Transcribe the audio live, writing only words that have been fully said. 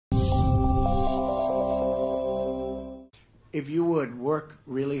if you would work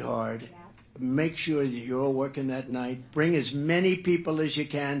really hard, make sure that you're all working that night, bring as many people as you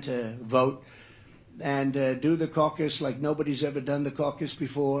can to vote, and do the caucus like nobody's ever done the caucus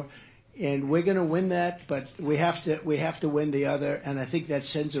before. And we're going to win that, but we have to win the other, and I think that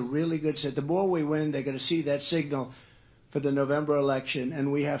sends a really good signal. The more we win, they're going to see that signal for the November election,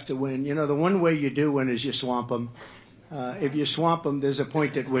 and we have to win. You know, the one way you do win is you swamp them. If you swamp them, there's a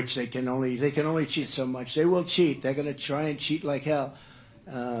point at which they can only cheat so much. They will cheat. They're going to try and cheat like hell.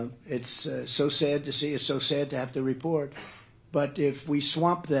 It's so sad to see. It's so sad to have to report. But if we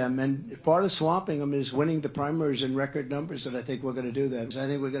swamp them, and part of swamping them is winning the primaries in record numbers, and I think we're going to do that. I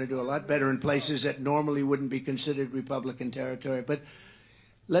think we're going to do a lot better in places that normally wouldn't be considered Republican territory. But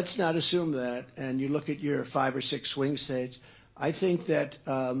let's not assume that. And you look at your 5 or 6 swing states. I think that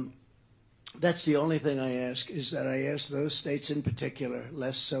that's the only thing I ask, is that I ask those states in particular,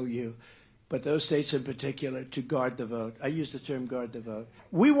 less so you, but those states in particular, to guard the vote. I use the term guard the vote.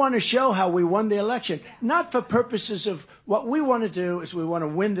 We want to show how we won the election, not for purposes of what we want to do is we want to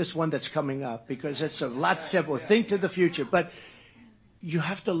win this one that's coming up, because it's a lot simple. Think to the future. But you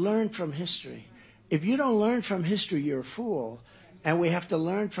have to learn from history. If you don't learn from history, you're a fool. And we have to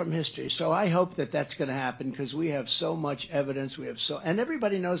learn from history. So I hope that that's going to happen, because we have so much evidence. And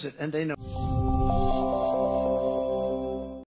everybody knows it, and they know.